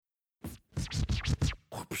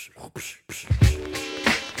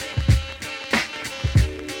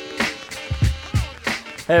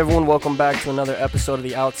Hey everyone, welcome back to another episode of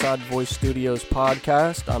the Outside Voice Studios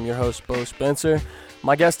podcast. I'm your host, Bo Spencer.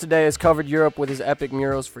 My guest today has covered Europe with his epic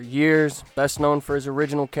murals for years, best known for his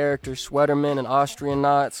original characters Sweaterman and Austrian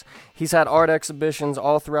Knots. He's had art exhibitions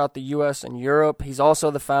all throughout the US and Europe. He's also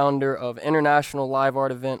the founder of international live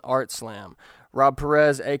art event Art Slam. Rob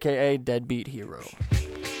Perez, aka Deadbeat Hero.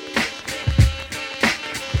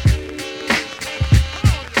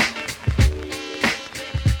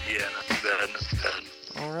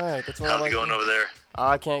 Alright, that's what How's it going over there?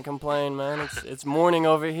 I can't complain, man. It's morning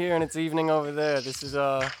over here and it's evening over there. This is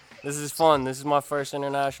fun. This is my first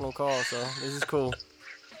international call, so this is cool.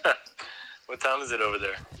 What time is it over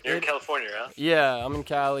there? You're in California, huh? Yeah, I'm in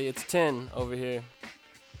Cali. It's 10 over here.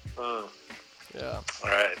 Yeah.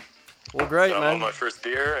 Alright. Well, great, so man. I'm on my first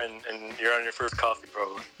beer and you're on your first coffee,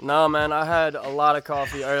 probably. No, man, I had a lot of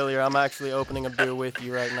coffee earlier. I'm actually opening a beer with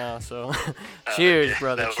you right now, so cheers,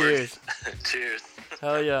 brother. Cheers. Cheers.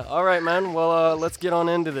 Hell yeah. All right, man. Well, let's get on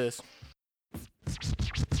into this.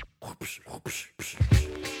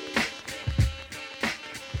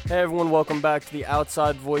 Hey everyone, welcome back to the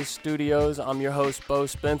Outside Voice Studios. I'm your host, Bo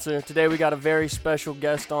Spencer. Today we got a very special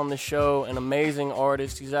guest on the show, an amazing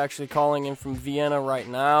artist. He's actually calling in from Vienna right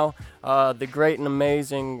now. The great and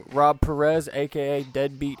amazing Rob Perez, aka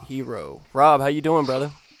Deadbeat Hero. Rob, how you doing, brother?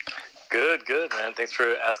 Good, man. Thanks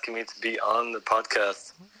for asking me to be on the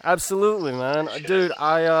podcast. Absolutely, man. Dude,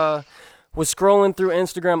 I was scrolling through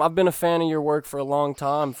Instagram. I've been a fan of your work for a long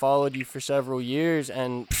time, followed you for several years,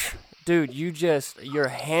 and dude, you're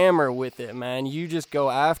hammer with it, man. You just go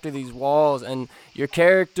after these walls, and your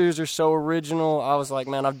characters are so original. I was like,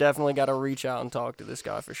 man, I've definitely got to reach out and talk to this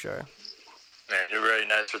guy for sure. Man, you're very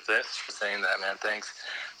nice for saying that, man. Thanks.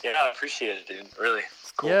 Yeah, I appreciate it, dude. Really.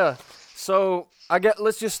 It's cool. Yeah. So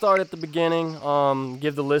let's just start at the beginning.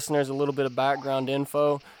 Give the listeners a little bit of background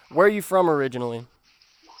info. Where are you from originally?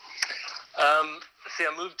 I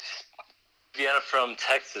moved to Vienna from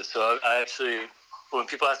Texas. So I actually, when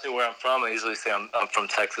people ask me where I'm from, I usually say I'm from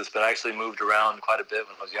Texas. But I actually moved around quite a bit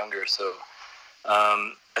when I was younger. So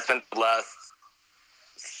I spent the last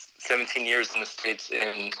 17 years in the States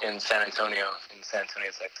in San Antonio,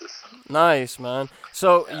 Texas. Nice, man.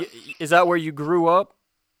 So is that where you grew up?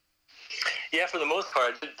 Yeah, for the most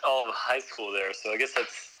part, I did all of high school there, so I guess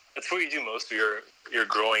that's where you do most of your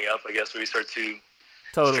growing up, I guess, where you start to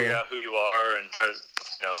figure out who you are and try to,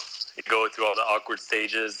 you go through all the awkward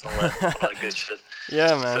stages and all that good shit.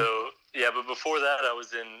 Yeah, man. So, yeah, but before that, I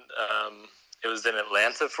was in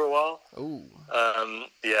Atlanta for a while. Ooh.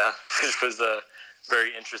 Yeah, which was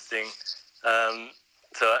very interesting.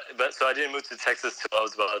 So I didn't move to Texas till I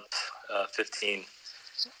was about 15.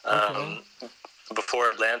 Okay. Before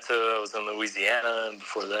Atlanta, I was in Louisiana, and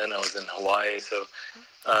before then, I was in Hawaii. So,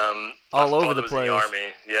 all over the was place. In the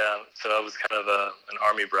Army, yeah. So I was kind of an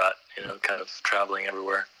Army brat, kind of traveling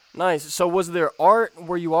everywhere. Nice. So was there art?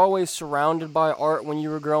 Were you always surrounded by art when you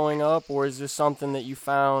were growing up, or is this something that you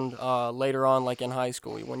found later on, like in high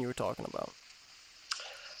school, when you were talking about?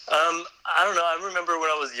 I don't know. I remember when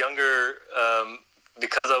I was younger,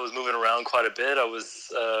 because I was moving around quite a bit. I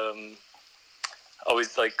was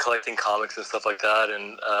always like collecting comics and stuff like that,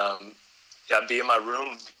 and I'd be in my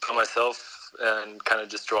room by myself and kind of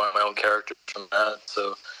just drawing my own characters from that.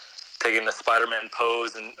 So taking a Spider-Man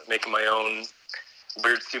pose and making my own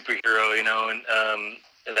weird superhero,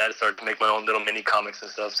 and that I started to make my own little mini comics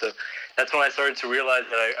and stuff. So that's when I started to realize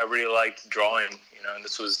that I really liked drawing, and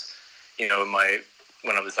this was, when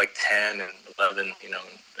I was like 10 and 11,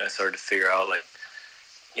 I started to figure out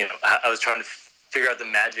I was trying to figure out the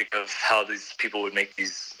magic of how these people would make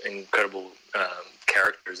these incredible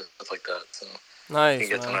characters and stuff like that. So nice, I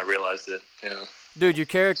think that's when I realized it. Dude, your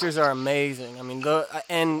characters are amazing. I mean,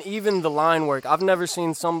 and even the line work. I've never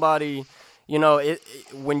seen somebody,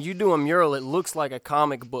 when you do a mural, it looks like a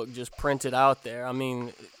comic book just printed out there. I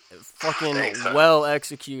mean, fucking well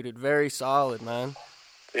executed, very solid, man.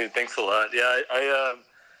 Dude, thanks a lot. Yeah, I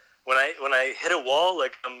when I hit a wall,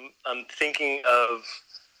 like I'm thinking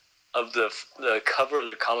of the cover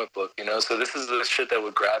of the comic book, So this is the shit that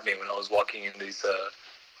would grab me when I was walking in these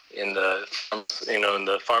in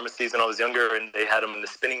the pharmacies when I was younger, and they had them in the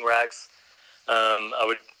spinning racks. I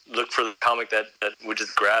would look for the comic that would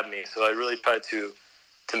just grab me. So I really tried to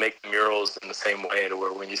make the murals in the same way, to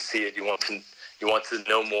where when you see it, you want to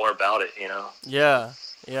know more about it, Yeah,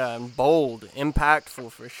 and bold,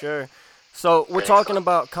 impactful for sure. So we're talking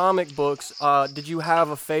about comic books. Did you have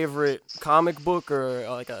a favorite comic book or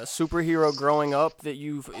like a superhero growing up that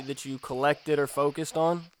you collected or focused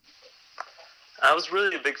on? I was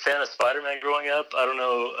really a big fan of Spider-Man growing up. I don't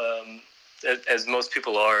know as most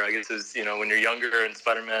people are, I guess, is, when you're younger and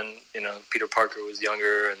Spider-Man, Peter Parker was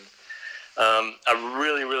younger, and I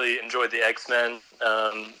really, really enjoyed the X-Men.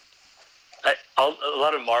 A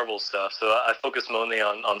lot of Marvel stuff, so I focused mainly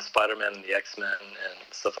on Spider-Man and the X-Men and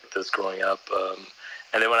stuff like this growing up.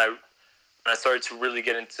 And then when I started to really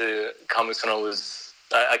get into comics, when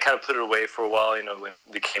I kind of put it away for a while, when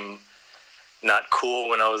it became not cool,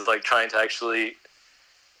 when I was like trying to actually,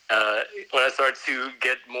 when I started to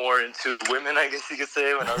get more into women, I guess you could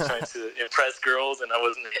say, when I was trying to impress girls, and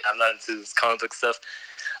I'm not into this comic book stuff.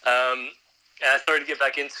 And I started to get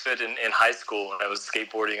back into it in high school when I was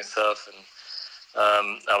skateboarding and stuff, and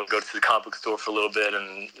I would go to the comic book store for a little bit,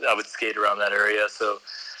 and I would skate around that area.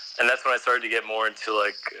 And that's when I started to get more into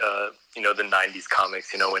like the '90s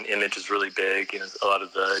comics. When Image was really big, a lot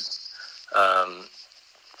of the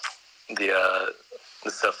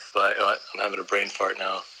stuff. I'm having a brain fart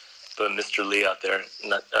now. But Mr. Lee out there,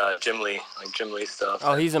 Jim Lee, like Jim Lee stuff.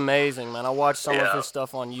 Oh, he's amazing, man. I watch some of his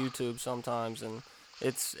stuff on YouTube sometimes, and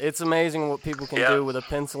it's amazing what people can do with a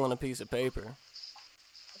pencil and a piece of paper.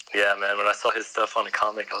 Yeah, man. When I saw his stuff on a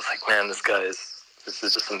comic, I was like, man, this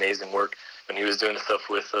is just amazing work. When he was doing stuff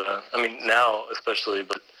with, now especially,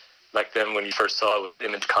 but back then when you first saw it with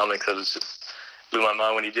Image Comics, it was just blew my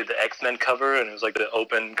mind when he did the X-Men cover, and it was like the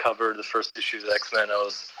open cover, the first issue of X-Men. I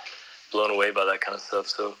was blown away by that kind of stuff.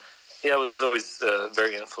 So yeah, it was always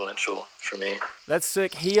very influential for me. That's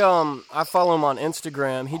sick. I follow him on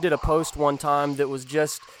Instagram. He did a post one time that was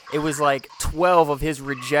it was like 12 of his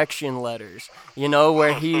rejection letters,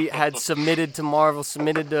 where he had submitted to Marvel,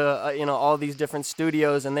 submitted to, all these different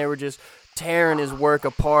studios, and they were just tearing his work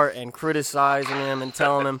apart and criticizing him and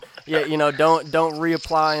telling him, don't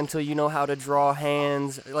reapply until you know how to draw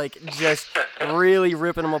hands, like just really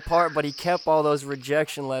ripping him apart. But he kept all those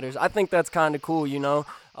rejection letters. I think that's kind of cool,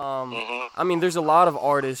 there's a lot of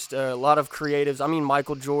artists, a lot of creatives.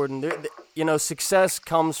 Michael Jordan, success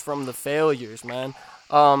comes from the failures, man.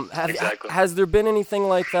 Exactly. Has there been anything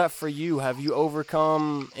like that for you? Have you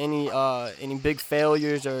overcome any big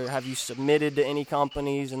failures, or have you submitted to any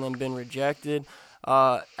companies and then been rejected?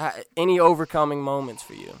 Any overcoming moments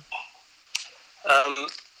for you?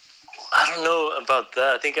 I don't know about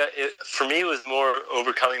that. I think for me it was more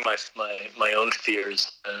overcoming my own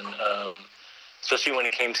fears, and especially when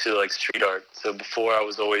it came to like street art. So before I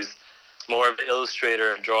was always more of an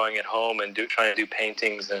illustrator and drawing at home and trying to do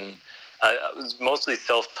paintings, and I was mostly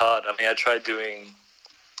self-taught. I tried doing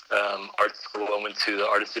art school. I went to the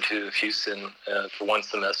Art Institute of Houston for one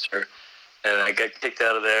semester, and I got kicked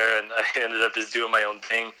out of there, and I ended up just doing my own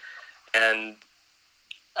thing. And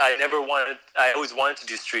I always wanted to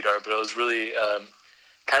do street art, but I was really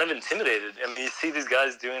kind of intimidated. You see these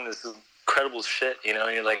guys doing this incredible shit, and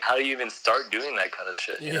you're like, how do you even start doing that kind of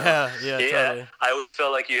shit? Yeah, totally. I always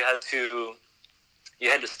felt like you had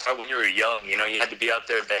to start when you were young. You had to be out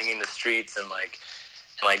there banging the streets and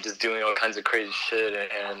just doing all kinds of crazy shit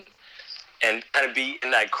and kind of be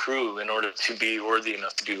in that crew in order to be worthy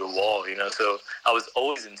enough to do a wall. So I was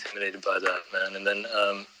always intimidated by that, man. And then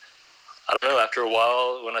I don't know. After a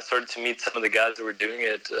while, when I started to meet some of the guys that were doing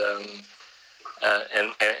it,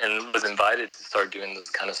 and was invited to start doing this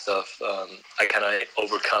kind of stuff, I kind of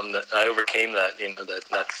overcame that.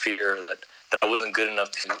 That fear that I wasn't good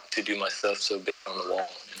enough to do my stuff so big on the wall.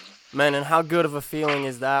 Man, and how good of a feeling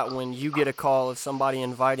is that when you get a call of somebody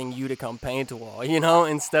inviting you to come paint a wall,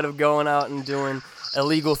 instead of going out and doing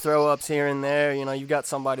illegal throw-ups here and there, you've got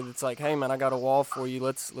somebody that's like, hey, man, I got a wall for you,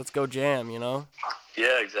 let's go jam,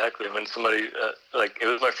 Yeah, exactly. When somebody, it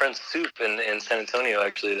was my friend Soup in San Antonio,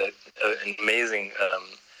 actually, that an amazing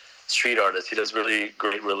street artist. He does really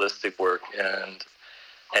great realistic work, and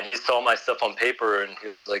he saw my stuff on paper, and he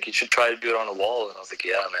was like, you should try to do it on a wall. And I was like,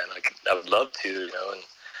 yeah, man, I would love to, and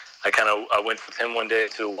I went with him one day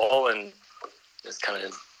to a wall and just kind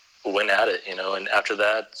of went at it, and after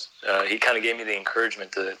that, he kind of gave me the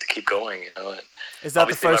encouragement to keep going, Is that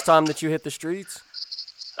the first time that you hit the streets?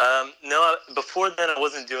 No, before then I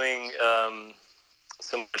wasn't doing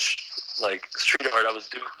so much like street art. I was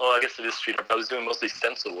doing, I guess it is street art, but I was doing mostly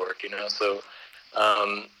stencil work, so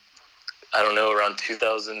I don't know, around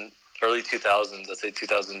 2000, early 2000s, let's say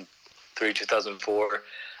 2003, 2004,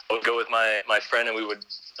 I would go with my friend, and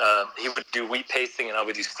he would do wheat pasting and I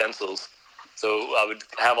would do stencils. So I would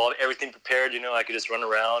have everything prepared, I could just run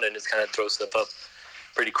around and just kind of throw stuff up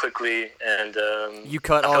pretty quickly. And you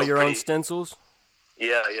cut all your own stencils?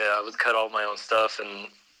 Yeah, I would cut all my own stuff and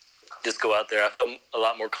just go out there. I felt a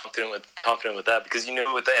lot more confident with that, because you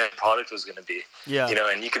knew what the end product was going to be. Yeah.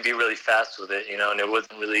 And you could be really fast with it, and it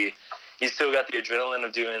wasn't really. You still got the adrenaline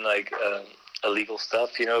of doing like illegal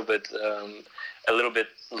stuff, but a little bit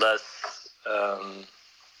less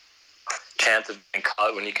chance of being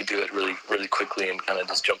caught when you could do it really, really quickly and kind of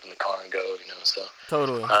just jump in the car and go, you know. So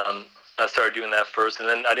Totally. I started doing that first, and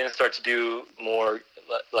then I didn't start to do more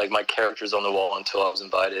like my characters on the wall until I was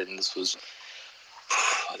invited, and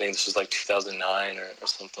I think this was like 2009 or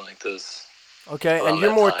something like this. Okay, and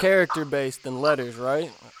you're more character based than letters,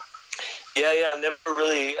 right? Yeah. I've never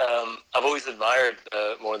really. I've always admired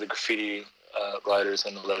more of the graffiti writers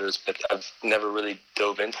and the letters, but I've never really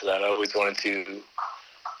dove into that. I always wanted to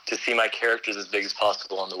see my characters as big as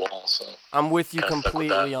possible on the wall. So I'm with you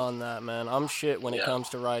completely on that, man. I'm shit when it comes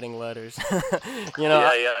to writing letters. You know.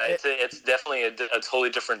 Yeah. It's definitely a totally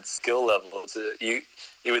different skill level. You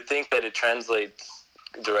would think that it translates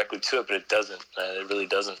directly to it, but it doesn't. It really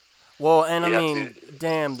doesn't. Well, and I mean,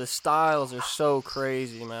 damn, the styles are so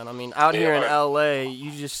crazy, man. I mean, out here in LA, you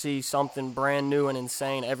just see something brand new and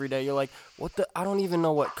insane every day. You're like, what the? I don't even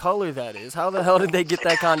know what color that is. How the hell did they get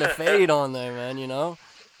that kind of fade on there, man? You know?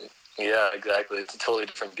 Yeah, exactly. It's a totally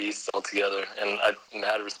different beast altogether, and I have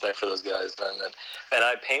mad respect for those guys, man. And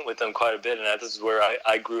I paint with them quite a bit, and this is where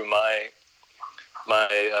I grew my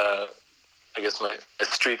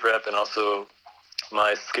street rep and also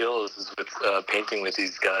my skills is with painting with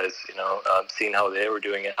these guys, you know, seeing how they were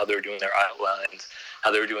doing it, how they were doing their outlines, how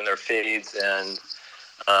they were doing their fades, and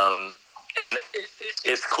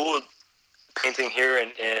it's cool painting here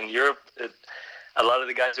in Europe. A lot of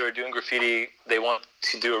the guys who are doing graffiti, they want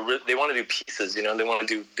to do pieces, you know, they want to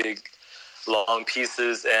do big, long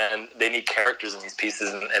pieces, and they need characters in these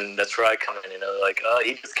pieces, and that's where I come in, you know, like,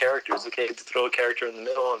 he does characters, okay, to throw a character in the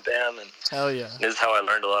middle, and bam, and hell yeah. This is how I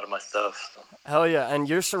learned a lot of my stuff. So. Hell yeah, and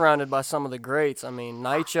you're surrounded by some of the greats. I mean,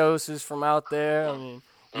 Nichos is from out there. I mean,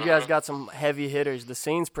 you guys got some heavy hitters. The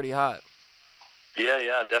scene's pretty hot.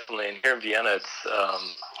 Yeah, definitely, and here in Vienna,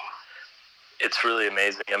 it's really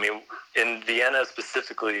amazing. I mean, in Vienna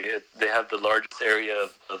specifically, they have the largest area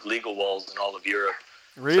of legal walls in all of Europe.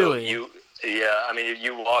 Really? So I mean,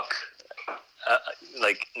 you walk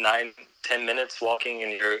like 9-10 minutes walking,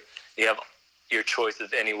 and you have your choice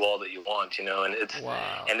of any wall that you want, you know. And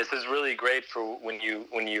and this is really great for when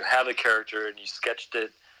you have a character and you sketched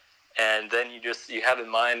it, and then you have in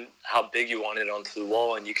mind how big you want it onto the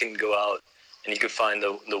wall, and you can go out and you can find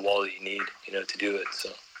the wall that you need, you know, to do it. So.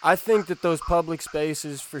 I think that those public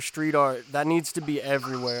spaces for street art, that needs to be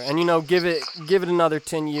everywhere. And, you know, give it another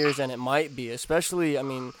 10 years and it might be, especially, I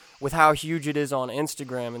mean, with how huge it is on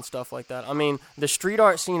Instagram and stuff like that. I mean, the street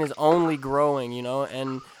art scene is only growing, you know,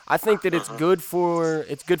 and I think that it's good for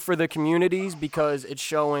the communities because it's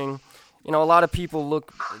showing, you know, a lot of people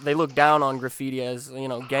look down on graffiti as, you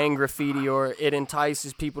know, gang graffiti, or it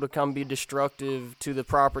entices people to come be destructive to the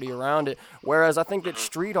property around it. Whereas I think that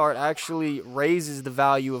street art actually raises the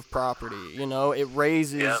value of property, you know, it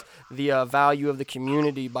raises the value of the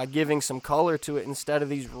community by giving some color to it instead of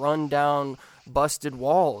these run down, busted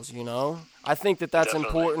walls, you know. I think that that's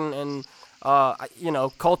important, and, you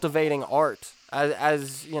know, cultivating art.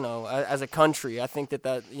 As you know, as a country, I think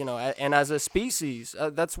that you know, and as a species,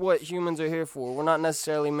 that's what humans are here for. We're not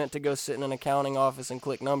necessarily meant to go sit in an accounting office and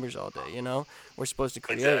click numbers all day. You know, we're supposed to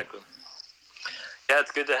create. Exactly. Yeah,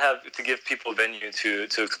 it's good to give people a venue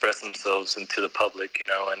to express themselves and to the public,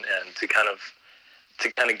 you know, and to kind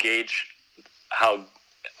of gauge how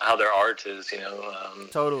their art is, you know.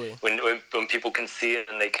 Totally. When people can see it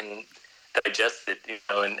and they can digest it, you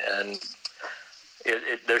know, and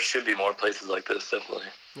there should be more places like this, definitely.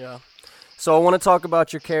 Yeah. So I want to talk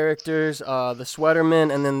about your characters, the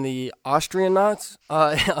Sweatermen and then the Austrianauts,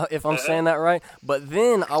 if I'm saying that right. But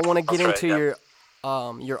then I want to get into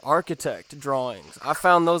your architect drawings. I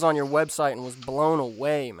found those on your website and was blown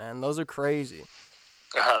away, man. Those are crazy.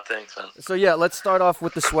 Thanks, man. So yeah, let's start off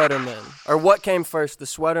with the Sweatermen. Or what came first, the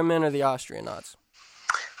Sweatermen or the Austrianauts?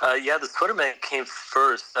 The Sweatermen came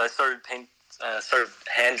first. I started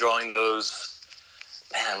hand drawing those.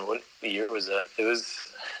 Man, what year was that? It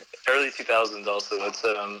was early 2000s also.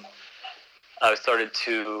 I started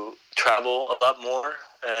to travel a lot more,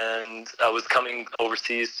 and I was coming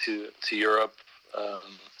overseas to Europe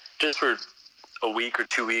just for a week or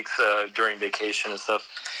 2 weeks during vacation and stuff.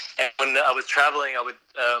 And when I was traveling,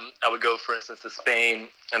 I would go, for instance, to Spain,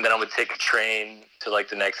 and then I would take a train to like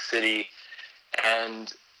the next city.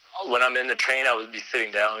 And when I'm in the train, I would be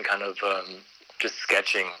sitting down, kind of just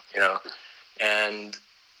sketching, you know. And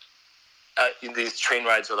these train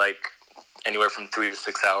rides are like anywhere from 3 to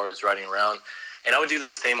 6 hours riding around, and I would do the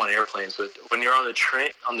same on airplanes. But when you're on the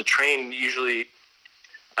train, usually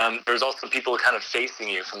there's also people kind of facing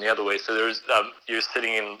you from the other way. So there's you're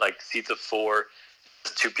sitting in like seats of 4,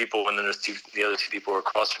 there's 2 people, and then the other 2 people are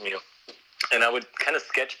across from you. And I would kind of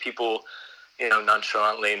sketch people,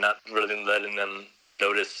 nonchalantly, not really letting them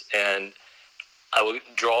notice. And I would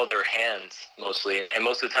draw their hands mostly, and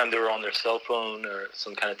most of the time they were on their cell phone or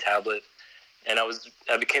some kind of tablet. And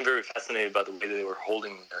I became very fascinated by the way they were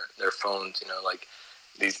holding their phones.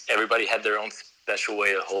 Everybody had their own special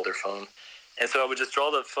way to hold their phone. And so I would just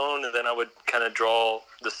draw the phone, and then I would kind of draw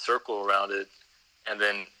the circle around it, and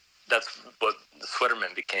then that's what the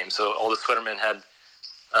Sweaterman became. So all the Sweatermen had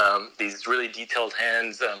these really detailed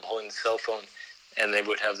hands holding the cell phone, and they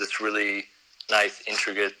would have this really nice,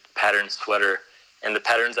 intricate patterned sweater. And the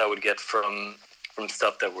patterns I would get from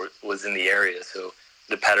stuff that was in the area. So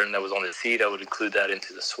the pattern that was on the seat, I would include that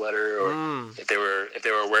into the sweater. Or if they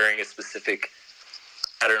were wearing a specific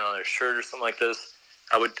pattern on their shirt or something like this,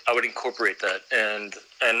 I would incorporate that. And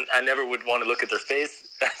I never would want to look at their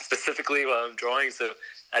face specifically while I'm drawing. So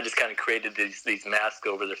I just kind of created these masks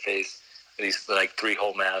over their face, these like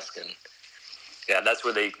 3-hole masks, and yeah, that's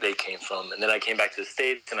where they came from. And then I came back to the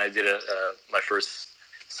States, and I did my first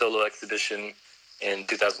solo exhibition in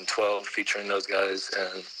 2012 featuring those guys,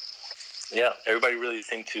 and yeah, everybody really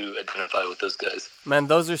seemed to identify with those guys. Man,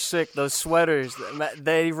 those are sick. Those sweaters,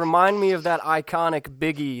 they remind me of that iconic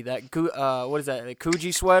Biggie, what is that, the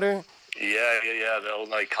Coogee sweater? Yeah, the old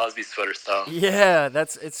like Cosby sweater style. Yeah,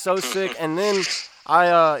 it's so sick. And then I,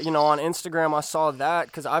 on Instagram, I saw that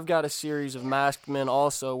because I've got a series of masked men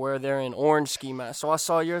also where they're in orange ski masks. So I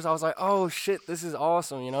saw yours. I was like, oh, shit, this is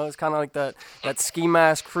awesome. It's kind of like that ski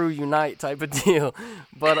mask crew unite type of deal.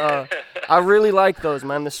 But I really like those,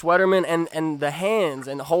 man, the Sweatermen and the hands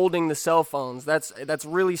and holding the cell phones. That's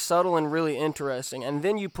really subtle and really interesting. And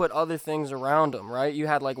then you put other things around them, right? You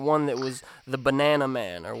had like one that was the Banana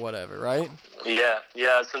Man or whatever, right? Yeah.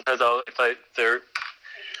 Sometimes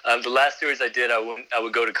the last series I did, I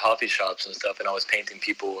would go to coffee shops and stuff, and I was painting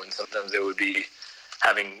people, and sometimes they would be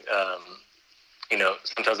having,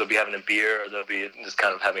 sometimes they'll be having a beer, or they'll be just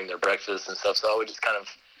kind of having their breakfast and stuff. So I would just kind of,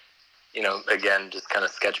 again, just kind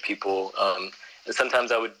of sketch people. And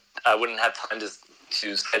sometimes I wouldn't have time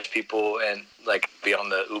to sketch people and like be on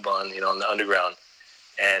the U-Bahn, on the underground,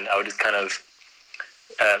 and I would just kind of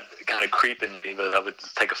creep in me, but I would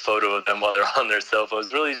just take a photo of them while they're on their cell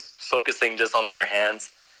phones, really focusing just on their hands.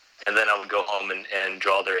 And then I would go home and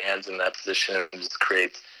draw their hands in that position and just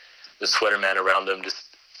create the Sweaterman around them,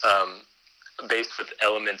 just based with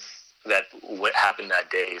elements that happened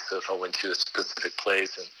that day. So if I went to a specific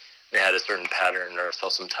place and they had a certain pattern, or I saw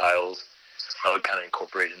some tiles, I would kind of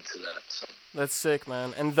incorporate into that. So. That's sick,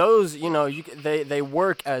 man. And those, they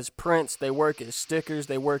work as prints, they work as stickers,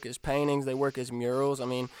 they work as paintings, they work as murals. I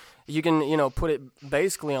mean, you can, put it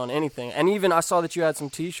basically on anything. And even I saw that you had some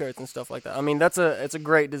T-shirts and stuff like that. I mean, it's a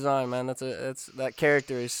great design, man. That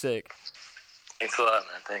character is sick. Thanks a lot,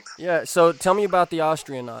 man. Thanks. Yeah. So tell me about the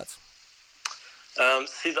Austrianauts.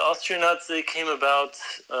 The Austrianauts, they came about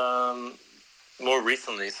more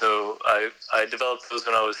recently. So I developed those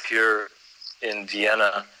when I was here in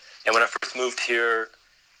Vienna. And when I first moved here,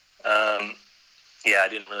 I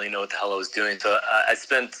didn't really know what the hell I was doing. So I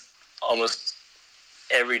spent almost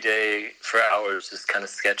every day for hours just kind of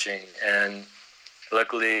sketching. And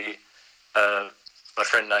luckily, my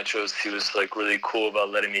friend Nitros, he was like really cool about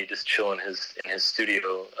letting me just chill in his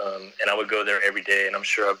studio. And I would go there every day, and I'm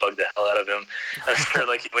sure I bugged the hell out of him. I'm sure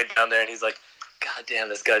like he went down there and he's like, God damn,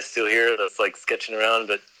 this guy's still here that's like sketching around.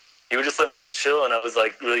 But he would just let me chill, and I was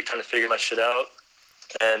like really trying to figure my shit out.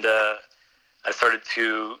 And I started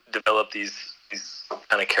to develop these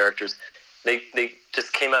kind of characters. They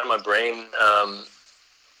just came out of my brain.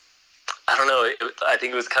 I don't know. I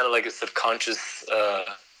think it was kind of like a subconscious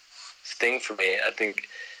thing for me. I think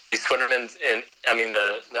these Sweatermen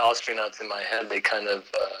the Austrianauts in my head, they kind of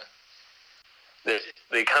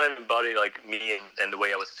embody like me and the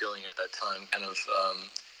way I was feeling at that time. Kind of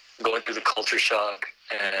going through the culture shock,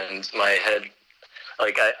 and my head,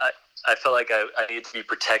 like I felt like I needed to be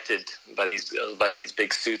protected by these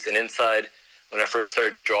big suits. And inside, when I first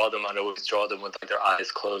started to draw them, I'd always draw them with like their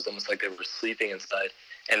eyes closed, almost like they were sleeping inside.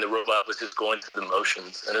 And the robot was just going through the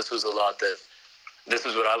motions. And this was what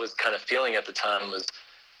I was kind of feeling at the time was,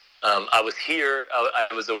 I was here,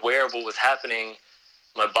 I was aware of what was happening.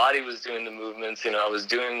 My body was doing the movements, I was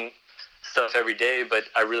doing stuff every day, but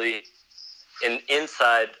I really,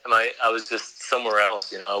 inside, I was just somewhere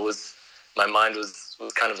else, my mind was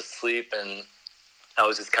kind of asleep, and I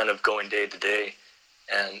was just kind of going day to day.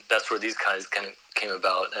 And that's where these guys kind of came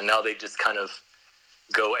about. And now they just kind of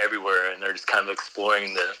go everywhere, and they're just kind of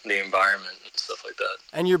exploring the environment and stuff like that.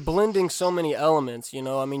 And you're blending so many elements,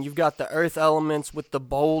 you've got the earth elements with the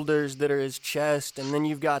boulders that are his chest, and then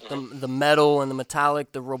you've got the metal and the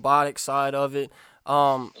metallic, the robotic side of it.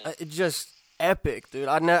 epic, dude.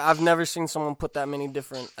 I've never seen someone put that many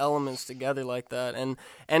different elements together like that. And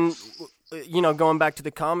you know, going back to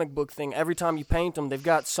the comic book thing, every time you paint them, they've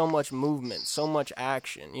got so much movement, so much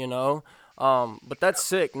action, you know. But that's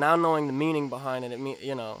sick. Now knowing the meaning behind it,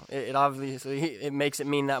 it obviously it makes it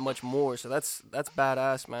mean that much more. So that's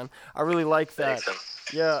badass, man. I really like that.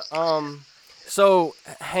 Yeah. So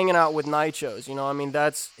hanging out with Nichos, you know, I mean,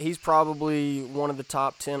 he's probably one of the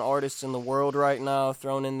top 10 artists in the world right now,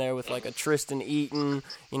 thrown in there with like a Tristan Eaton,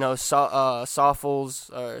 you know, Souffles,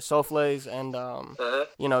 and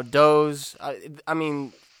you know, Doze. I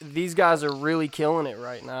mean, these guys are really killing it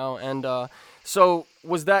right now. And so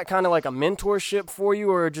was that kind of like a mentorship for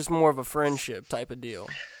you, or just more of a friendship type of deal?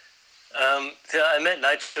 Yeah, I met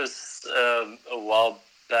Nichos a while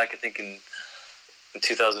back, I think in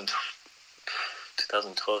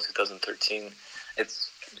 2012, 2013.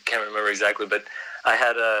 Can't remember exactly, but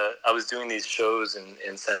I was doing these shows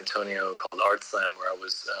in San Antonio called Art Slam, where I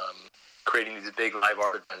was creating these big live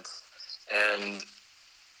art events. And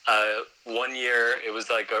one year, it was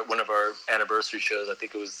like one of our anniversary shows. I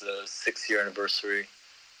think it was the 6-year anniversary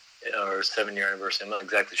or 7-year anniversary. I'm not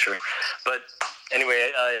exactly sure. But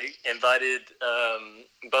anyway, I invited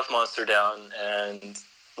Buff Monster down and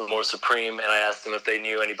More Supreme, and I asked them if they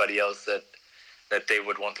knew anybody else that they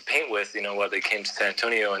would want to paint with, you know, while they came to San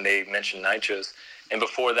Antonio, and they mentioned Nichos. And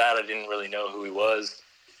before that, I didn't really know who he was.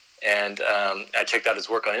 And I checked out his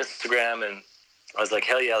work on Instagram, and I was like,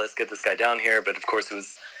 hell yeah, let's get this guy down here. But of course, it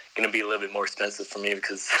was going to be a little bit more expensive for me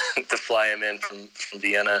because to fly him in from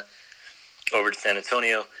Vienna over to San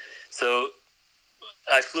Antonio. So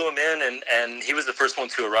I flew him in, and he was the first one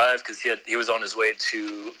to arrive because he was on his way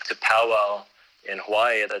to Powwow in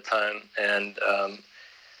Hawaii at that time. And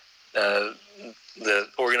the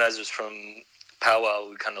organizers from Powwow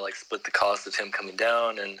would kind of like split the cost of him coming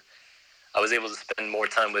down, and I was able to spend more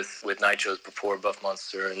time with Nichos before Buff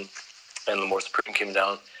Monster and the More Supreme came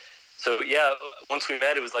down. So yeah, once we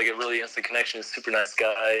met, it was like a really instant connection. He's a super nice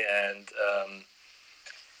guy,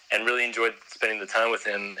 and really enjoyed spending the time with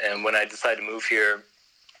him. And when I decided to move here,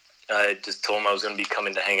 I just told him I was going to be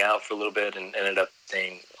coming to hang out for a little bit, and ended up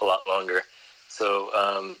staying a lot longer.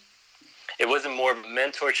 So it wasn't more of a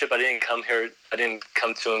mentorship. I didn't come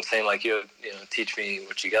to him saying like, you know, teach me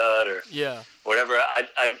what you got or whatever.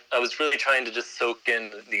 I was really trying to just soak in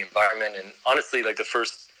the environment. And honestly, like the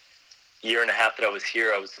first year and a half that I was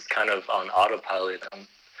here, I was just kind of on autopilot.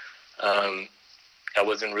 I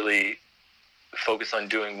wasn't really focused on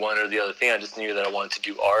doing one or the other thing. I just knew that I wanted to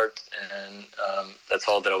do art, and that's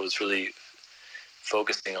all that I was really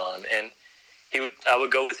focusing on. And I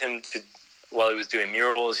would go with him while he was doing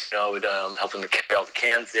murals. You know, I would help him to carry all the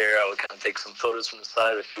cans there. I would kind of take some photos from the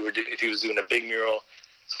side if he was doing a big mural,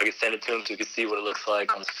 so I could send it to him so he could see what it looks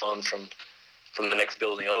like on his phone from the next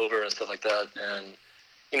building over and stuff like that. And,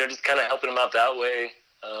 you know, just kind of helping him out that way.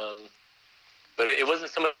 But it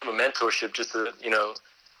wasn't so much of a mentorship, just you know,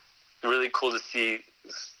 really cool to see,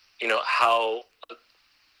 you know, how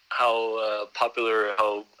popular,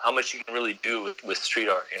 how much you can really do with street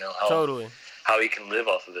art, you know, how you can live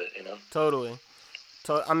off of it, you know. Totally.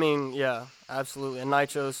 I mean, yeah, absolutely. And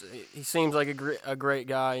Nichos, he seems like a great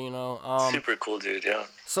guy, you know. Super cool dude, yeah.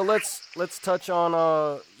 So let's touch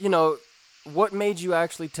on, you know, what made you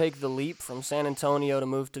actually take the leap from San Antonio to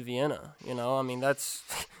move to Vienna? You know, I mean, that's,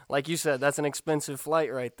 like you said, that's an expensive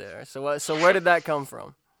flight right there. So where did that come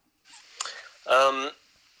from?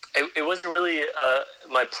 It wasn't really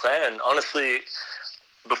my plan. Honestly,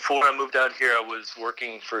 before I moved out here, I was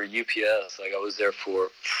working for UPS. Like, I was there for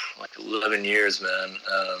like 11 years, man.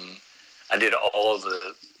 I did all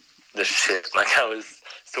the shit. Like, I was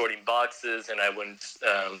sorting boxes, and I went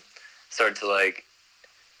started to like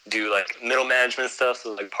do like middle management stuff,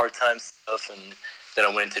 so like part-time stuff, and then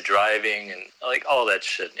I went into driving and like all that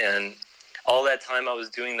shit. And all that time I was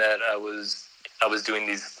doing that, I was doing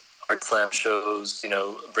these art slam shows, you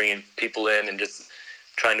know, bringing people in and just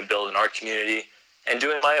trying to build an art community and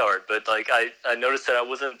doing my art. But like I noticed that I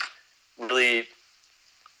wasn't really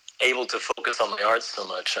able to focus on my art so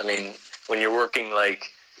much. I mean, when you're working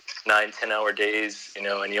like 9-10 hour days, you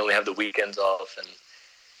know, and you only have the weekends off, and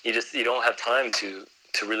you don't have time to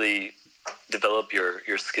really develop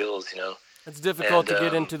your skills, you know. It's difficult to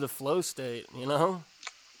get into the flow state, you know.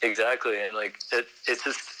 Exactly. And like it's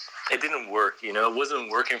just, it didn't work, you know. It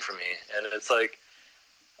wasn't working for me. And it's like,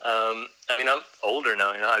 I mean, I'm older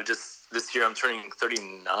now, you know. This year I'm turning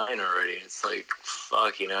 39 already. It's like,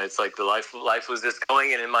 fuck, you know. It's like the life was just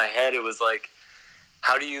going, and in my head it was like,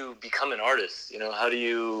 how do you become an artist? You know, how do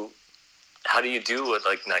you how do you do what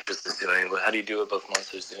like Nitrous is doing? How do you do what both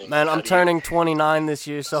Monsters doing? Man, I'm turning 29 this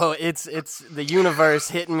year, so it's the universe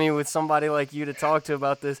hitting me with somebody like you to talk to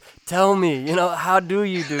about this. Tell me, how do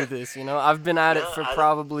you do this? I've been at it for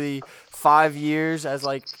probably 5 years as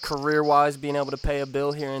like career-wise, being able to pay a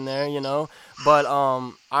bill here and there, But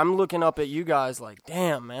I'm looking up at you guys like,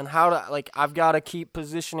 damn, man, I've got to keep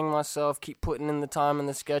positioning myself, keep putting in the time in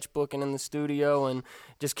the sketchbook and in the studio, and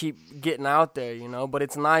just keep getting out there, But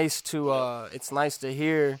it's nice to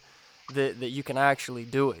hear that you can actually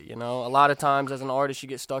do it, A lot of times as an artist, you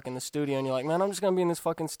get stuck in the studio and you're like, man, I'm just going to be in this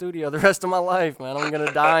fucking studio the rest of my life, man. I'm going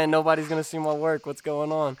to die and nobody's going to see my work. What's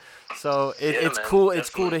going on? So it's man, cool. Definitely. It's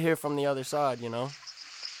cool to hear from the other side, Yeah,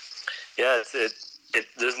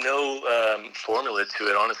 there's no formula to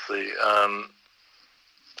it, honestly.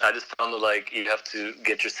 I just found that, like, you have to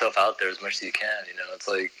get yourself out there as much as you can, It's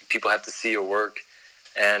like people have to see your work.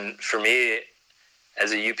 And for me,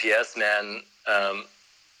 as a UPS man,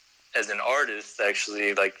 as an artist,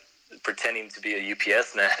 actually, like, pretending to be a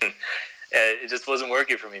UPS man, it just wasn't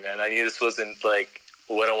working for me, man. I knew this wasn't, like,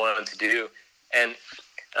 what I wanted to do. And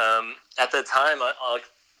at that time,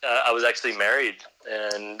 I was actually married,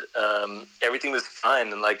 and everything was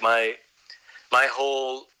fine. And, like, my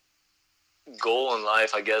whole goal in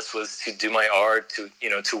life, I guess, was to do my art,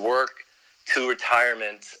 to work to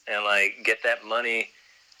retirement and, like, get that money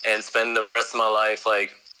and spend the rest of my life,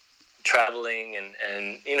 like, traveling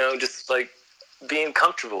and just like being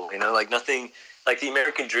comfortable, like nothing, like the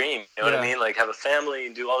American dream, what I mean, like have a family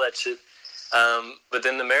and do all that shit. But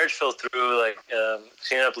then the marriage fell through, like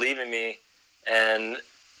she ended up leaving me, and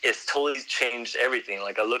it's totally changed everything.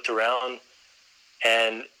 Like I looked around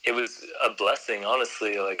and it was a blessing,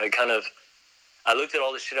 honestly. Like I looked at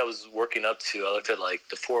all the shit I was working up to. I looked at like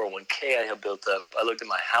the 401k I had built up. I looked at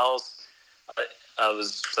my house. I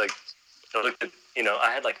was like, I looked at,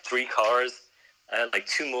 I had like 3 cars. I had like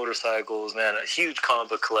 2 motorcycles, man, a huge comic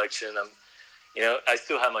book collection. I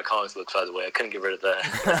still have my comic books, by the way. I couldn't get rid of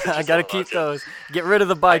that. I got to keep those. Get rid of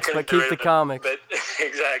the bikes, but keep the comics. But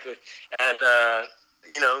exactly. And, a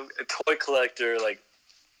toy collector, like,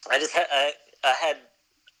 I had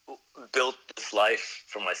built this life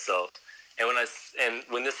for myself. And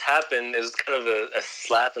when this happened, it was kind of a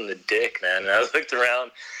slap in the dick, man. And I looked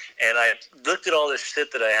around and I looked at all this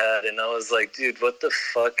shit that I had, and I was like, dude, what the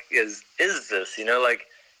fuck is this? Like,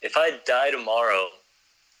 if I die tomorrow,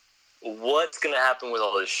 what's going to happen with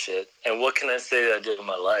all this shit? And what can I say that I did in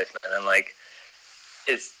my life, man? And, like,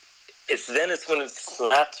 it's when it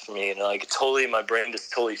snapped for me, like, totally, my brain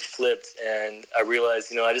just totally flipped, and I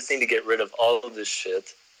realized, I just need to get rid of all of this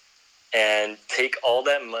shit and take all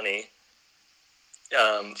that money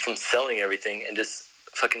from selling everything and just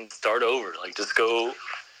fucking start over. Like, just go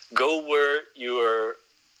where you are,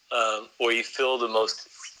 where you feel the most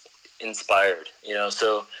inspired,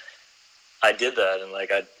 So I did that, and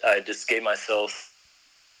like I just gave myself.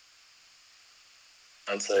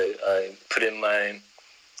 And so I put in my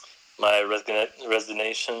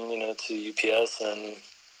resignation, to UPS, and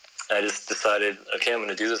I just decided, okay, I'm going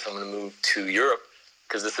to do this. I'm going to move to Europe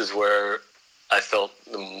because this is where I felt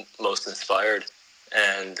the most inspired,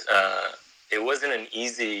 and it wasn't an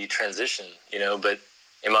easy transition, but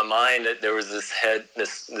in my mind, there was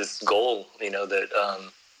this goal, that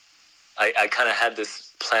I kind of had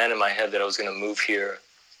this plan in my head that I was going to move here,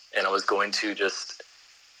 and I was going to just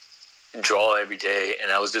draw every day,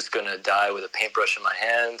 and I was just going to die with a paintbrush in my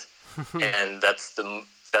hand, and that's the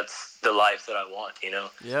life that I want,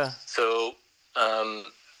 Yeah. So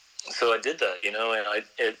I did that, and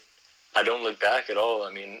I don't look back at all.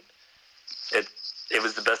 I mean, it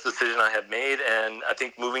was the best decision I had made, and I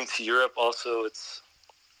think moving to Europe also, it's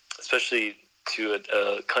especially to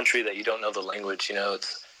a country that you don't know the language, I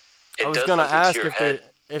was going to ask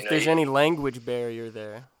if there's any language barrier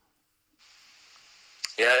there.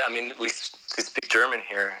 Yeah, I mean, we speak German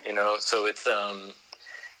here, so it's,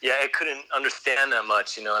 I couldn't understand that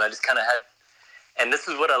much, and I just kind of had, and this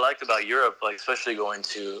is what I liked about Europe, like, especially going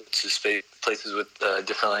to places with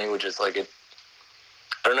different languages, like, I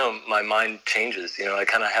don't know, my mind changes, I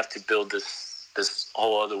kind of have to build this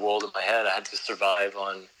whole other world in my head. I had to survive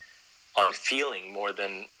on feeling more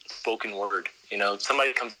than spoken word.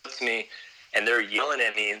 Somebody comes up to me and they're yelling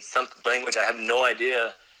at me in some language I have no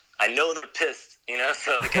idea. I know they're pissed,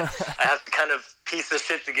 so like, I have to kind of piece this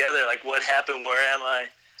shit together. Like, what happened? Where am I?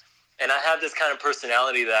 And I have this kind of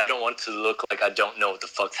personality that I don't want to look like I don't know what the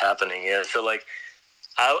fuck's happening. Yeah. So like,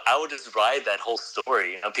 I would just ride that whole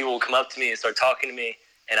story. People would come up to me and start talking to me,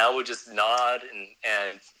 and I would just nod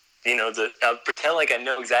and I would pretend like I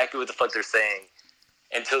know exactly what the fuck they're saying.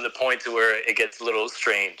 until the point to where it gets a little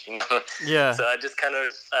strange, you know. Yeah. So I just kind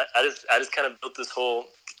of built this whole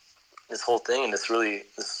thing, and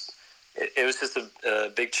it was just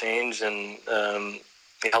a big change, and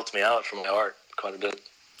it helped me out for my art quite a bit.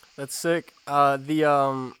 That's sick.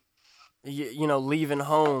 Leaving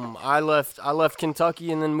home, I left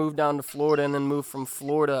Kentucky and then moved down to Florida and then moved from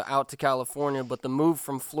Florida out to California. But the move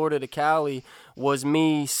from Florida to Cali was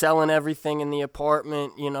me selling everything in the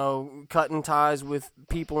apartment, cutting ties with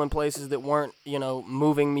people and places that weren't,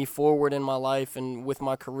 moving me forward in my life and with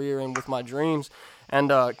my career and with my dreams. And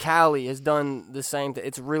Cali has done the same thing.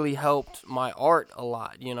 It's really helped my art a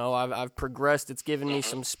lot. I've progressed. It's given me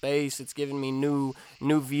some space. It's given me new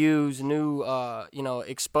views, new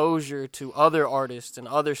exposure to other artists and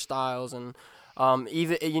other styles, and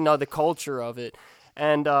even the culture of it.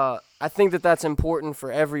 And I think that's important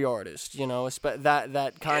for every artist.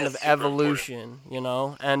 That kind of evolution.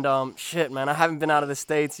 And shit, man, I haven't been out of the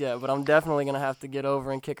States yet, but I'm definitely gonna have to get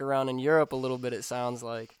over and kick around in Europe a little bit. It sounds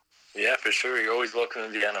like. Yeah, for sure. You're always welcome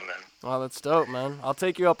in Vienna, man. Oh, that's dope, man. I'll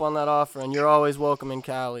take you up on that offer, and you're always welcome in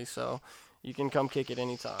Cali, so you can come kick it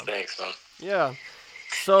anytime. Thanks, man. Yeah.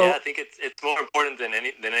 So yeah, I think it's more important than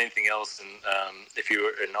anything else. And if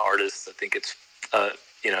you're an artist, I think it's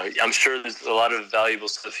I'm sure there's a lot of valuable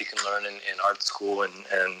stuff you can learn in art school, and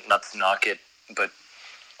not to knock it, but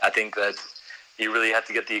I think that you really have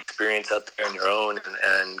to get the experience out there on your own,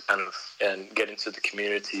 and get into the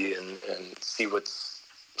community and see what's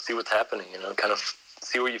happening, kind of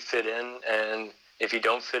see where you fit in. And if you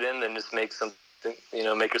don't fit in, then just make something,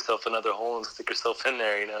 make yourself another hole and stick yourself in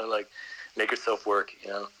there, make yourself work,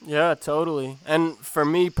 Yeah, totally. And for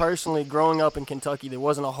me personally, growing up in Kentucky, there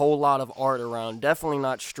wasn't a whole lot of art around. Definitely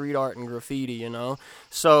not street art and graffiti,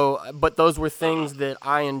 So, but those were things that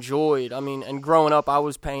I enjoyed. I mean, and growing up, I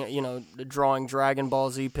was drawing Dragon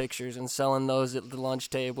Ball Z pictures and selling those at the lunch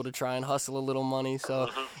table to try and hustle a little money. So,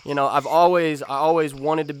 I always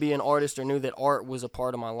wanted to be an artist, or knew that art was a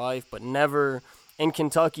part of my life, but never in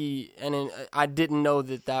Kentucky, I didn't know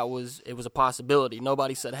that it was a possibility.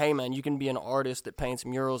 Nobody said, hey, man, you can be an artist that paints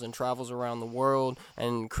murals and travels around the world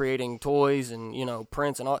and creating toys and,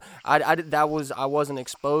 prints and all. I wasn't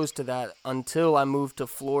exposed to that until I moved to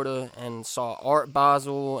Florida and saw Art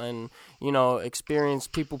Basel and,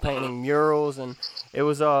 experienced people painting murals. And it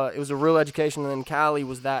was a real education. And then Cali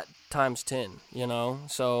was that times 10,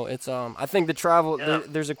 so it's I think the travel,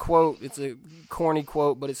 there's a quote, it's a corny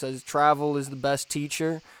quote, but it says travel is the best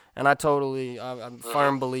teacher, and I'm a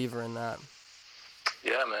firm believer in that.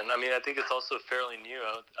 Yeah, man. I mean, I think it's also fairly new.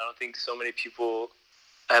 I don't think so many people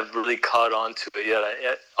have really caught on to it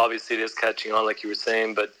yet. Obviously it is catching on, like you were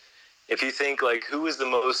saying, but if you think, like, who was the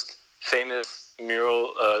most famous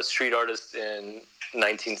mural street artist in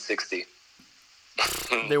 1960?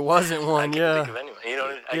 There wasn't one. I can't think of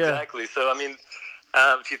anyone. Exactly. So I mean,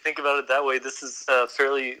 if you think about it that way, this is a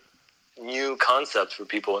fairly new concept for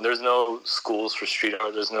people, and there's no schools for street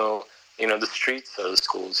art. There's no, the streets are the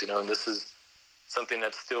schools, and this is something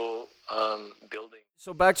that's still building.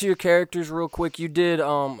 So back to your characters real quick. You did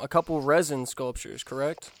a couple resin sculptures,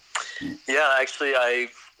 correct? Yeah, actually, I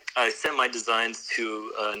sent my designs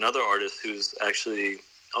to another artist who's actually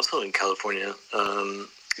also in California,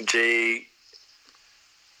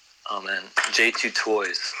 J2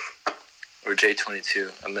 Toys, or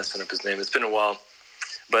J22. I'm messing up his name. It's been a while.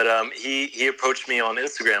 But he approached me on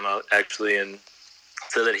Instagram, actually, and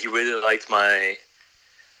said that he really liked my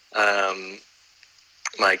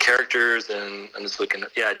my characters, and I'm just looking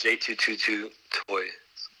at, J222 Toy.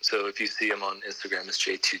 So if you see him on Instagram, it's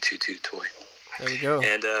J222 Toy. There you go.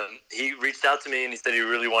 And he reached out to me, and he said he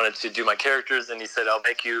really wanted to do my characters, and he said, I'll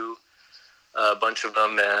make you a bunch of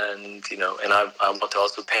them, and and I want to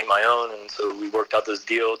also paint my own. And so we worked out this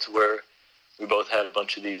deal to where we both had a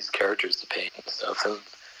bunch of these characters to paint and stuff. And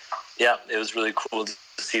yeah, it was really cool to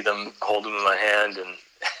see them, hold them in my hand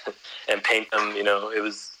and paint them. It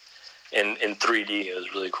was in 3D. It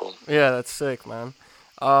was really cool. Yeah, that's sick, man.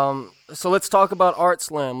 So let's talk about Art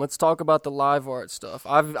Slam. Let's talk about the live art stuff.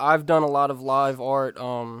 I've done a lot of live art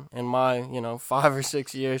in my 5 or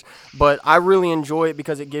 6 years, but I really enjoy it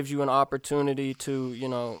because it gives you an opportunity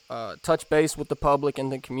to touch base with the public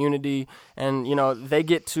and the community, and they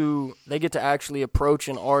get to actually approach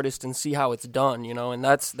an artist and see how it's done, and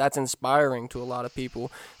that's inspiring to a lot of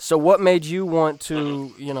people. So what made you want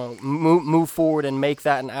to move forward and make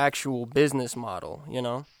that an actual business model?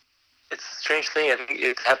 It's a strange thing. I think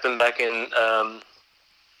it happened back in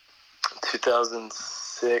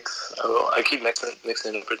 2006. Oh, I keep mixing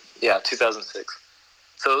it up. Yeah, 2006.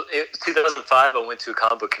 So 2005, I went to a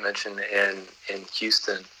comic book convention in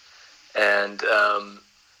Houston, and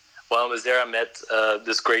while I was there, I met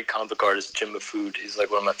this great comic book artist, Jim Mafood. He's like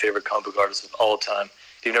one of my favorite comic book artists of all time.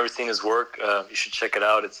 If you've never seen his work, you should check it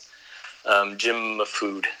out. It's Jim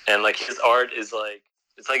Mafood, and like his art is like,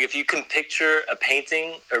 it's like if you can picture a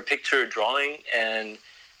painting or picture a drawing and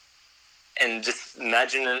just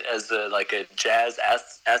imagine it as a jazz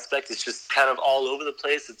aspect. It's just kind of all over the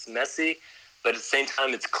place. It's messy, but at the same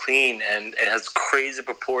time, it's clean and it has crazy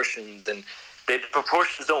proportions. And the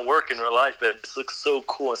proportions don't work in real life, but it just looks so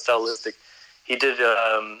cool and stylistic. He did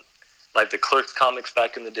like the Clerks comics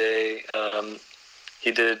back in the day. He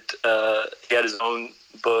had his own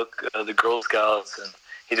book, The Girl Scouts, and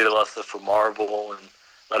he did a lot of stuff for Marvel and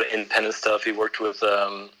a lot of independent stuff. He worked with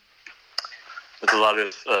a lot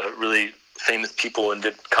of really famous people and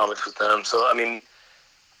did comics with them. So, I mean,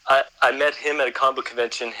 I met him at a comic book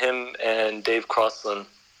convention, him and Dave Crossland.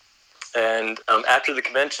 And after the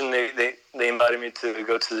convention, they invited me to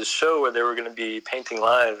go to this show where they were going to be painting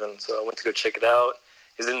live. And so I went to go check it out.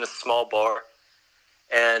 It was in this small bar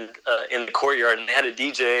and in the courtyard. And they had a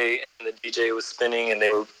DJ, and the DJ was spinning, and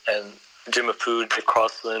Jim Mafood, Dave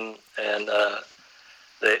Crossland, and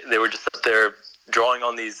they were just up there drawing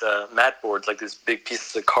on these mat boards, like these big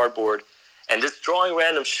pieces of cardboard, and just drawing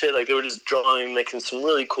random shit. Like they were just drawing, making some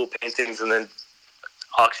really cool paintings, and then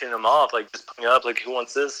auctioning them off, like just putting up, like, who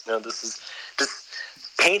wants this? You know, this is just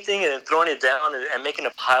painting and then throwing it down and making a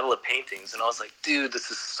pile of paintings. And I was like, dude,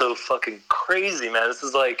 this is so fucking crazy, man. This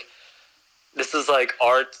is like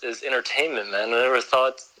art is entertainment, man. I never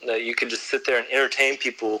thought that you could just sit there and entertain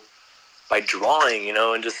people by drawing, you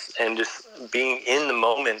know, and just being in the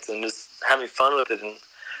moment and just having fun with it. And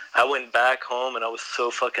I went back home and I was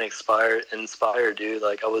so fucking inspired, dude.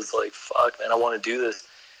 Like, I was like, fuck, man, I want to do this.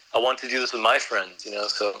 I want to do this with my friends, you know.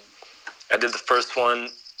 So I did the first one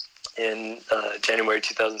in January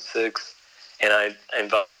 2006, and I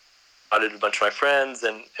invited a bunch of my friends,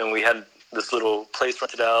 and we had this little place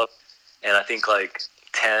rented out, and I think like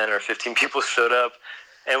 10 or 15 people showed up,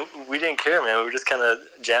 and we didn't care, man. We were just kind of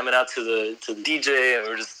jamming out to the DJ, and we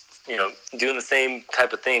were just, you know, doing the same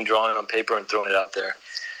type of thing, drawing on paper and throwing it out there.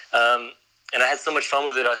 And I had so much fun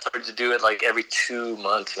with it. I started to do it like every 2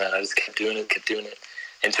 months, man. I just kept doing it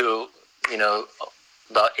until, you know,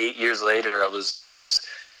 about 8 years later, it was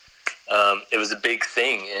a big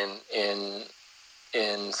thing in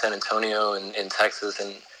San Antonio and in Texas.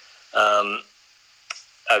 And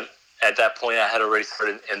at that point, I had already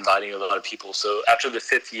started inviting a lot of people. So after the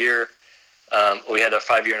 5th year, we had our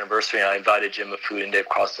 5-year anniversary, and I invited Jim Mafood and Dave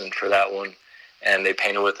Crossland for that one. And they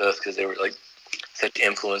painted with us because they were like such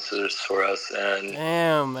influencers for us. And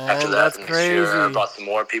damn, man, after that, that's the next crazy. year, I brought some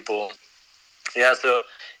more people. Yeah, so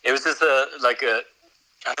it was just I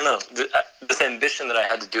don't know, this ambition that I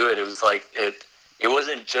had to do it. It was like, it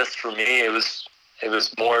wasn't just for me. It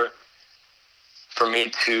was more for me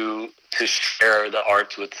to share the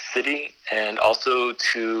art with the city, and also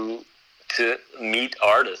to meet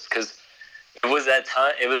artists, because it was at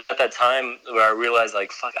that time where I realized,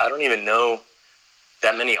 like, fuck, I don't even know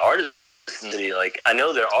that many artists in the city. Like, I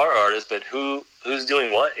know there are artists, but who's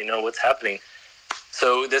doing what? You know, what's happening?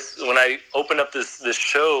 So when I opened up this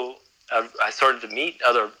show, I started to meet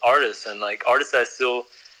other artists, and like artists that I still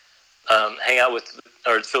hang out with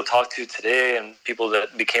or still talk to today, and people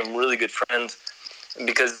that became really good friends.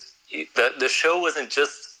 Because the show wasn't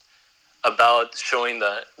just about showing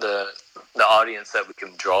the audience that we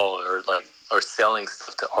can draw or selling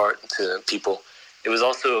stuff to people. It was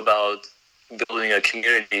also about building a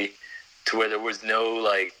community to where there was no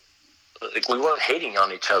like we weren't hating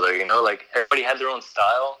on each other, you know, like everybody had their own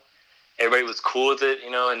style. Everybody was cool with it,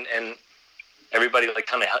 you know, and everybody like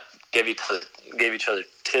kind of gave each other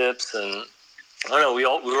tips, and I don't know, we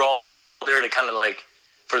were all there to kind of like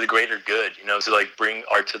for the greater good, you know, to like bring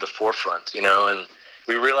art to the forefront, you know, and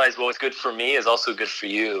we realized what's good for me is also good for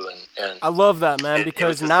you, and I love that, man,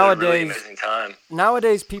 because it was nowadays, a really amazing time.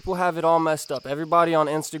 Nowadays people have it all messed up. Everybody on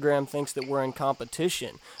Instagram thinks that we're in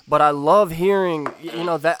competition, but I love hearing, you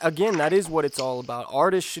know, that again, that is what it's all about.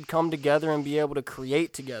 Artists should come together and be able to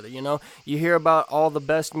create together. You know, you hear about all the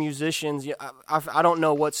best musicians. I don't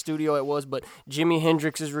know what studio it was, but Jimi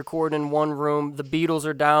Hendrix is recording in one room, the Beatles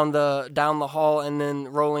are down the hall, and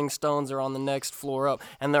then Rolling Stones are on the next floor up,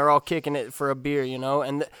 and they're all kicking it for a beer, you know.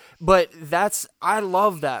 But I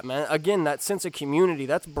love that, man. Again, that sense of community,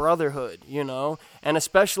 that's brotherhood, you know. And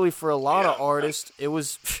especially for a lot of artists, it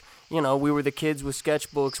was, you know, we were the kids with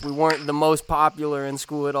sketchbooks. We weren't the most popular in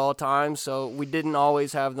school at all times, so we didn't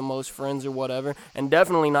always have the most friends or whatever, and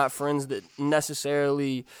definitely not friends that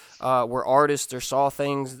necessarily were artists or saw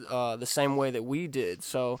things the same way that we did.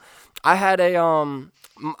 So I had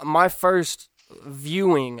my first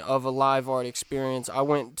viewing of a live art experience. I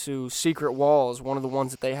went to Secret Walls, one of the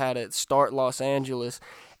ones that they had at Start Los Angeles,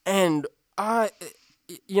 and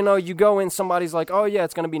you go in, somebody's like, oh yeah,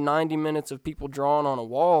 it's going to be 90 minutes of people drawing on a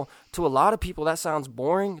wall. To a lot of people, that sounds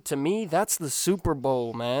boring. To me, that's the Super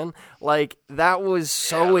Bowl, man. Like, that was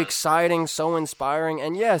so exciting, so inspiring,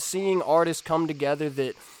 and yeah, seeing artists come together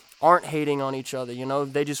that aren't hating on each other,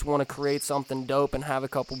 they just want to create something dope and have a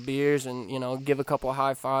couple beers and, give a couple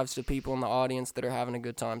high fives to people in the audience that are having a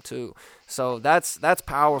good time too. So that's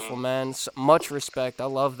powerful, man. Much respect. I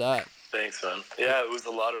love that. Thanks, man. Yeah, it was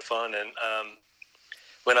a lot of fun. And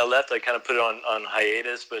when I left, I kind of put it on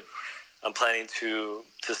hiatus, but I'm planning to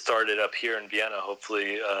start it up here in Vienna,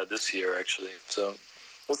 hopefully this year, actually. So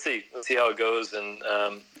we'll see. We'll see how it goes. And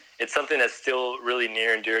it's something that's still really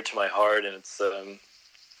near and dear to my heart, and it's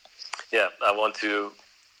I want to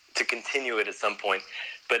continue it at some point.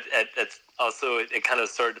 But it's also, it kind of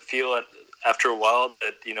started to feel after a while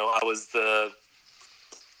that,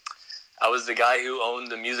 I was the guy who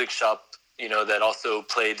owned the music shop, that also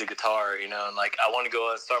played the guitar, and like, I want to go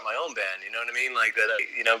and start my own band, you know what I mean? Like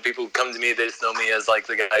that, people come to me, they just know me as like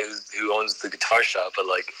the guy who owns the guitar shop, but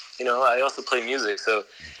like, I also play music. So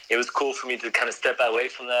it was cool for me to kind of step away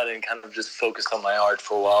from that and kind of just focus on my art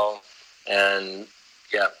for a while. And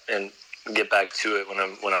get back to it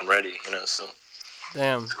when I'm ready, so.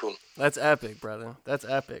 Damn. It's cool. That's epic, brother. That's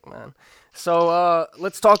epic, man. So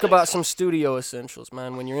let's talk about some studio essentials,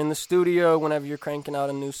 man. When you're in the studio, whenever you're cranking out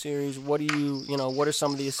a new series, what are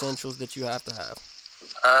some of the essentials that you have to have?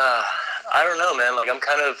 I don't know, man. Like, I'm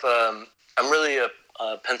kind of, I'm really a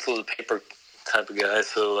pencil to paper type of guy.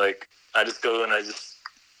 So like, I just go and I just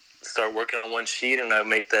start working on one sheet and I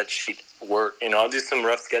make that sheet work. I'll do some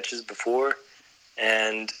rough sketches before,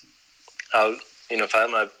 and I'll, if I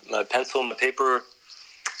have my pencil and my paper,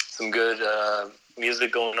 some good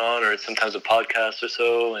music going on, or sometimes a podcast or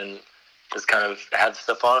so, and just kind of have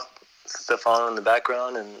stuff on in the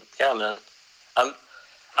background. And yeah, man,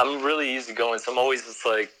 I'm really easygoing. So I'm always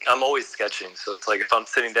sketching. So it's like, if I'm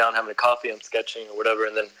sitting down having a coffee, I'm sketching or whatever,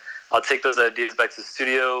 and then I'll take those ideas back to the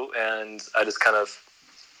studio, and I just kind of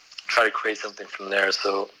try to create something from there.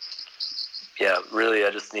 So yeah, really,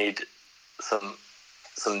 I just need some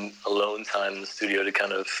alone time in the studio to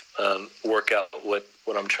kind of work out what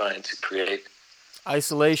I'm trying to create.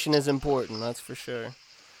 Isolation is important, that's for sure.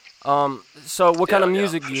 So what kind of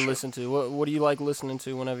music do you listen to? What do you like listening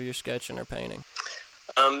to whenever you're sketching or painting?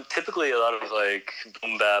 Typically a lot of like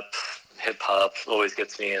boom bap, hip hop always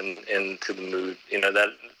gets me into the mood.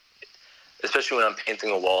 That, especially when I'm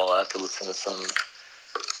painting a wall, I have to listen to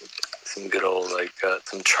some good old, like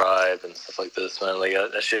some Tribe and stuff like this, man. Like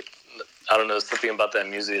that shit, I don't know, something about that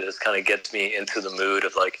music that kind of gets me into the mood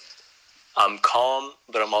of like, I'm calm,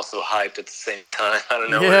 but I'm also hyped at the same time. I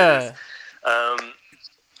don't know what it is.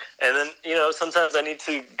 And then, sometimes I need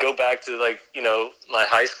to go back to like, my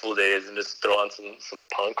high school days and just throw on some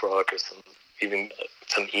punk rock or even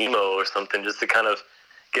some emo or something, just to kind of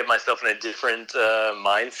get myself in a different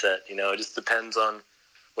mindset. It just depends on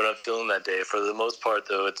what I'm feeling that day. For the most part,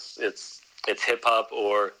 though, it's hip hop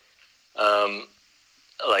or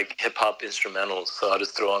like hip hop instrumentals. So I'll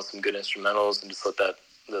just throw on some good instrumentals and just let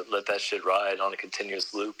that shit ride on a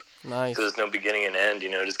continuous loop. Nice. So there's no beginning and end.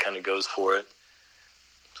 It just kind of goes for it.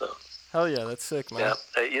 So. Hell yeah, that's sick, man.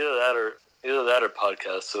 Yeah, either that or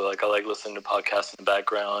podcasts. So like, I like listening to podcasts in the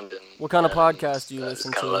background. And what kind of podcast do you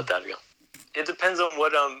listen to? Kind of let that go. It depends on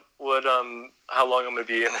how long I'm going to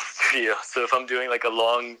be in the studio. So if I'm doing like a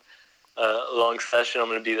long session, I'm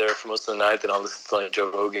going to be there for most of the night. Then I'll listen to like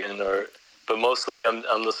Joe Rogan, but mostly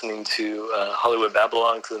I'm listening to Hollywood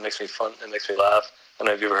Babylon, because it makes me fun. It makes me laugh. I don't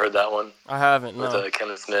know if you've ever heard that one. I haven't. No. With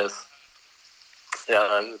Kevin Smith.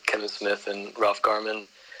 Yeah, Kevin Smith and Ralph Garman.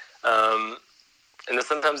 And then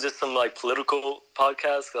sometimes just some like political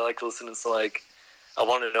podcasts. I like to listen to some, like, I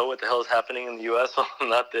want to know what the hell is happening in the U.S. while I'm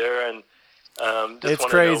not there, and just it's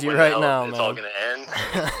crazy right now, it's man. all going to end.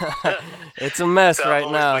 It's a mess so right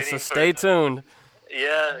now, so stay tuned.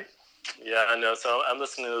 Yeah, I know. So I'm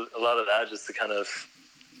listening to a lot of that just to kind of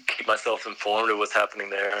keep myself informed of what's happening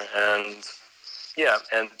there, and yeah,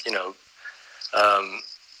 and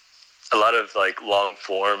a lot of like long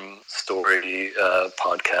form story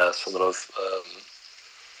podcasts, a lot of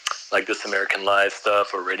like This American Life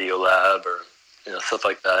stuff or Radio Lab or stuff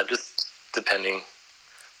like that, just depending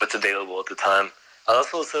what's available at the time. I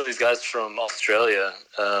also listen to these guys from Australia,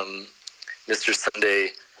 Mr.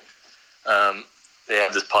 Sunday. They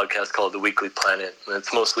have this podcast called The Weekly Planet, and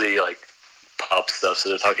it's mostly like pop stuff. So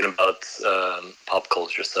they're talking about pop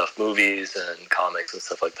culture stuff, movies and comics and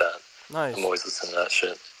stuff like that. Nice. I'm always listening to that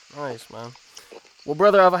shit. Nice, man. Well,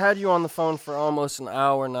 brother, I've had you on the phone for almost an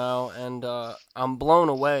hour now, and I'm blown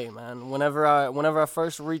away, man. Whenever I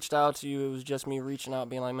first reached out to you, it was just me reaching out,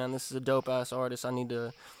 being like, man, this is a dope ass artist. I need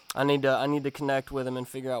to connect with him and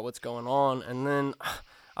figure out what's going on. And then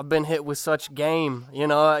I've been hit with such game,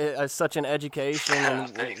 such an education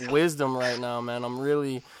and wisdom right now, man. I'm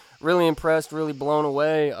really, really impressed, really blown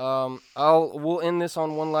away. We'll end this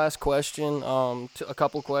on one last question, a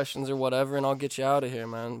couple questions or whatever, and I'll get you out of here,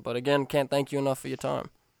 man. But again, can't thank you enough for your time.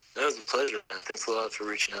 That was a pleasure, man. Thanks a lot for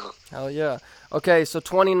reaching out. Hell yeah. Okay, so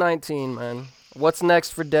 2019, man. What's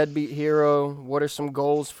next for Deadbeat Hero? What are some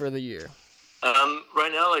goals for the year?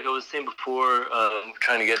 Right now, like I was saying before,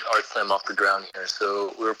 trying to get Art Slam off the ground here.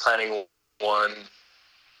 So we were planning one.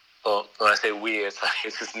 Well, when I say we, it's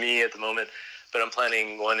just me at the moment. But I'm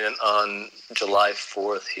planning one on July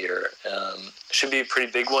 4th here. Should be a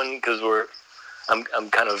pretty big one because I'm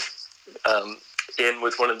kind of in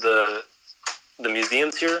with one of the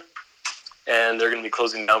museums here, and they're going to be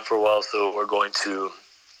closing down for a while. So we're going to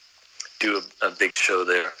do a big show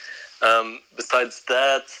there. Besides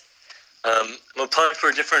that. I'm applying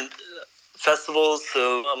for different festivals,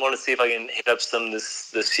 so I want to see if I can hit up some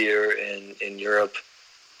this year in Europe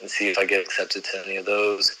and see if I get accepted to any of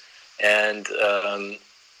those. And the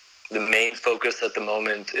main focus at the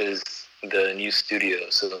moment is the new studio.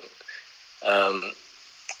 So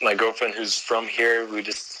my girlfriend, who's from here, we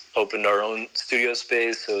just opened our own studio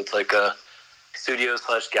space. So it's like a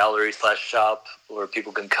studio/gallery/shop where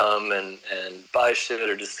people can come and buy shit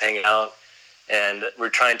or just hang out. And we're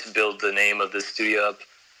trying to build the name of the studio up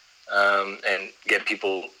and get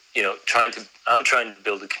people, I'm trying to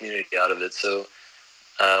build a community out of it. So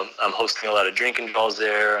I'm hosting a lot of drinking draws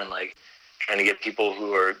there and like trying to get people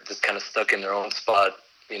who are just kind of stuck in their own spot,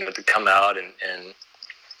 to come out and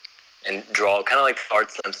draw kind of like Art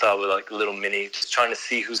Slam style with like a little mini, just trying to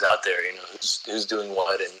see who's out there, who's doing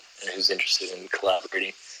what and who's interested in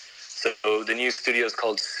collaborating. So the new studio is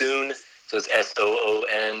called Soon. So it's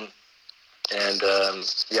SOON. And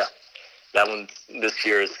that one this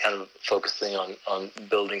year is kind of focusing on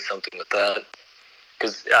building something with that,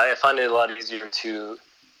 because I find it a lot easier to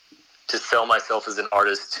sell myself as an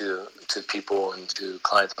artist to people and to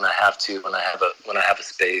clients when I have a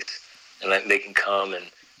space and they can come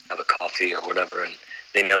and have a coffee or whatever, and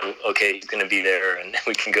they know, okay, he's going to be there, and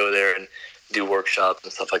we can go there and do workshops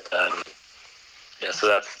and stuff like that. And, yeah, so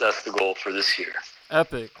that's the goal for this year.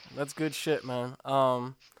 Epic. That's good shit, man.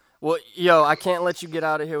 Well, yo, I can't let you get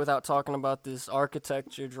out of here without talking about this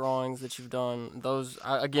architecture drawings that you've done. Those,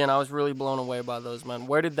 I was really blown away by those, man.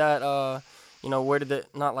 Where did that, where did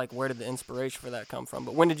the inspiration for that come from?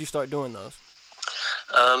 But when did you start doing those?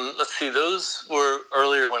 Let's see, those were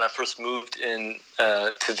earlier when I first moved in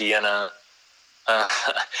to Vienna.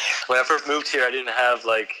 When I first moved here, I didn't have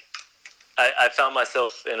I found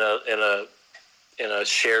myself in a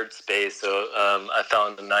shared space. So I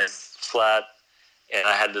found a nice flat. And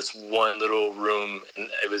I had this one little room, and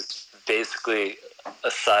it was basically a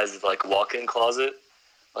size of like walk-in closet,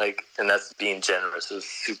 and that's being generous. It was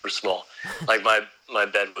super small. Like my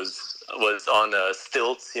bed was on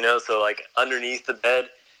stilts, so like underneath the bed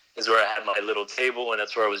is where I had my little table, and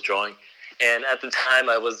that's where I was drawing. And at the time,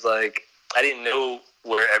 I was like, I didn't know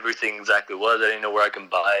where everything exactly was. I didn't know where I can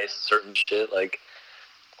buy certain shit. Like,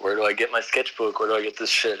 where do I get my sketchbook? Where do I get this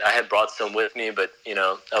shit? I had brought some with me, but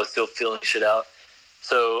I was still filling shit out.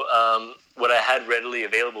 So what I had readily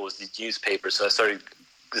available was these newspapers. So I started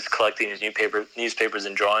just collecting these newspapers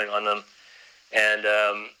and drawing on them. And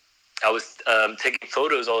I was taking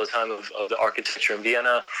photos all the time of the architecture in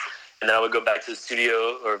Vienna. And then I would go back to the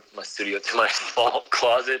studio, to my small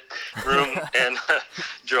closet room, and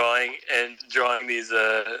drawing these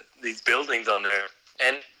buildings on there.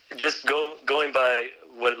 And just going by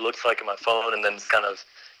what it looks like on my phone, and then just kind of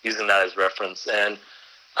using that as reference. And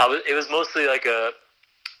it was mostly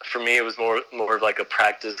for me, it was more of like a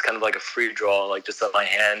practice, kind of like a free draw, like just let my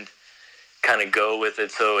hand kind of go with it.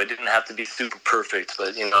 So it didn't have to be super perfect,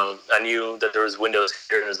 but I knew that there was windows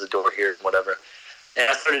here and there's a door here and whatever. And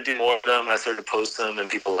I started to do more of them, and I started to post them, and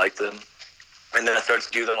people liked them. And then I started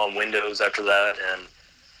to do them on Windows after that.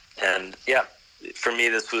 And yeah, for me,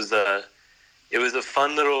 this was it was a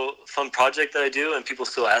fun project that I do, and people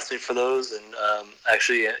still ask me for those. And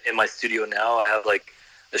actually, in my studio now, I have like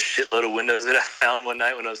a shitload of windows that I found one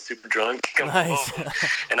night when I was super drunk. Nice.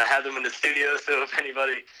 And I have them in the studio, so if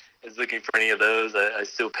anybody is looking for any of those, I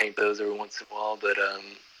still paint those every once in a while. But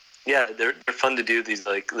yeah, they're fun to do, these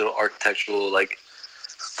like little architectural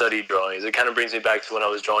study drawings. It kind of brings me back to when I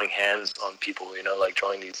was drawing hands on people, like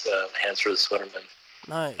drawing these hands for the Sweaterman.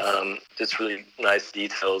 Nice. Just really nice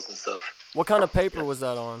details and stuff. What kind of paper was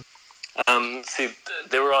that on? See,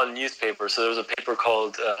 they were on newspaper. So there was a paper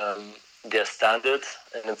called Der Standard,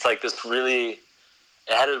 and it's like this really.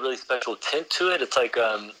 It had a really special tint to it. It's like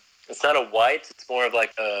it's not a white. It's more of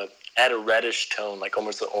like it had a reddish tone, like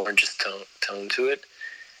almost an orangish tone to it.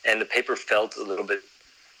 And the paper felt a little bit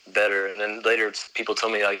better. And then later, people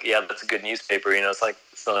told me like, yeah, that's a good newspaper. You know, it's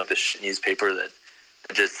not like this newspaper that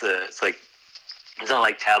just it's like it's not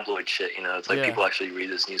like tabloid shit. You know, it's like people actually read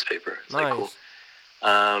this newspaper. It's nice. like cool.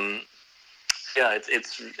 Yeah,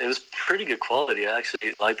 it was pretty good quality. I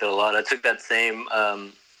actually liked it a lot. I took that same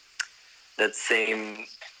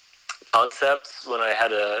concept when I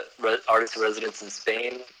had a artist in residence in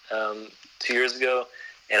Spain 2 years ago,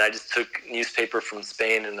 and I just took newspaper from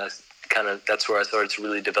Spain, and that's where I started to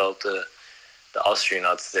really develop the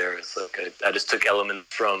Astronauts there. It's like I just took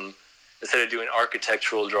elements from, instead of doing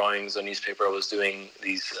architectural drawings on newspaper, I was doing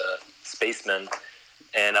these spacemen,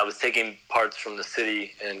 and I was taking parts from the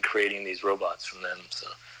city and creating these robots from them. So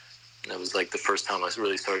that was like the first time I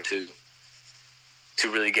really started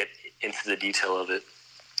to really get into the detail of it.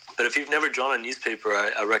 But if you've never drawn a newspaper,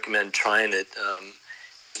 I recommend trying it.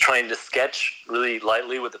 Trying to sketch really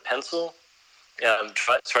lightly with a pencil.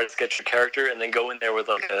 Try to sketch your character, and then go in there with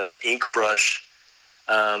like a ink brush.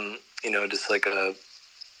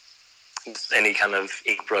 Just any kind of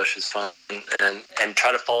ink brush is fine, and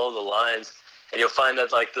try to follow the lines. And you'll find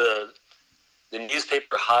that like the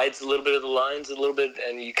newspaper hides a little bit of the lines a little bit,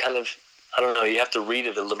 and you kind of, I don't know, you have to read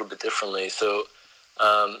it a little bit differently. So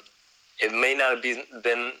it may not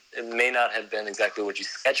have been exactly what you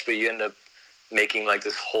sketched, but you end up making like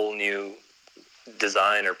this whole new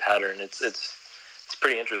design or pattern. It's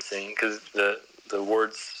pretty interesting because the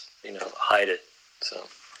words, hide it. So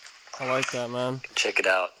I like that, man. Check it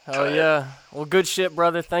out. Hell yeah. Well, good shit,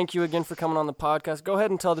 brother. Thank you again for coming on the podcast. Go ahead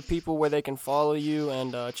and tell the people where they can follow you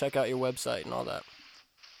and check out your website and all that.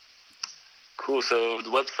 Cool. So the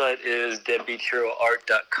website is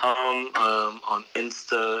deadbeatheroart.com. On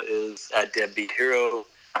Insta is at deadbeathero.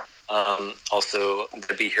 Also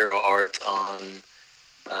Deadbeat Hero Art on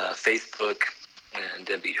Facebook and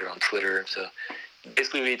Deadbeat Hero on Twitter. So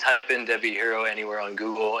basically, we type in Deadbeat Hero anywhere on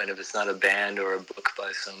Google, and if it's not a band or a book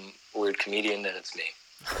by some weird comedian, then it's me.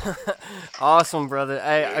 Awesome, brother.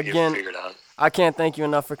 Hey, again, figure it out. I can't thank you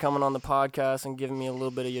enough for coming on the podcast and giving me a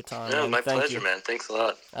little bit of your time. No, my pleasure, you. Man. Thanks a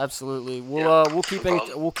lot. Absolutely. We'll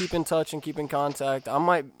keep in touch and keep in contact. I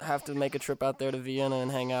might have to make a trip out there to Vienna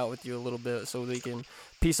and hang out with you a little bit so we can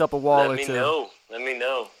piece up a wall or two. Let me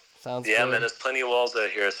know. Sounds good. Yeah, good. Man. There's plenty of walls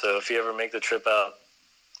out here. So if you ever make the trip out,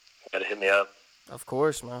 you gotta hit me up. Of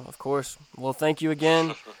course, man. Of course. Well, thank you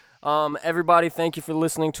again. Everybody, thank you for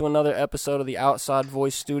listening to another episode of the Outside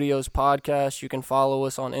Voice Studios podcast. You can follow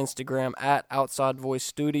us on Instagram at Outside Voice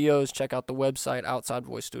Studios. Check out the website,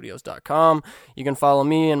 OutsideVoiceStudios.com. You can follow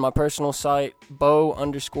me and my personal site,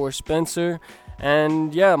 Bo_Spencer.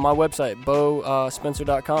 And yeah, my website,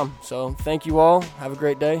 BoSpencer.com. So thank you all. Have a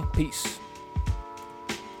great day. Peace.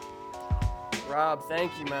 Rob,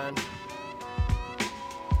 thank you, man.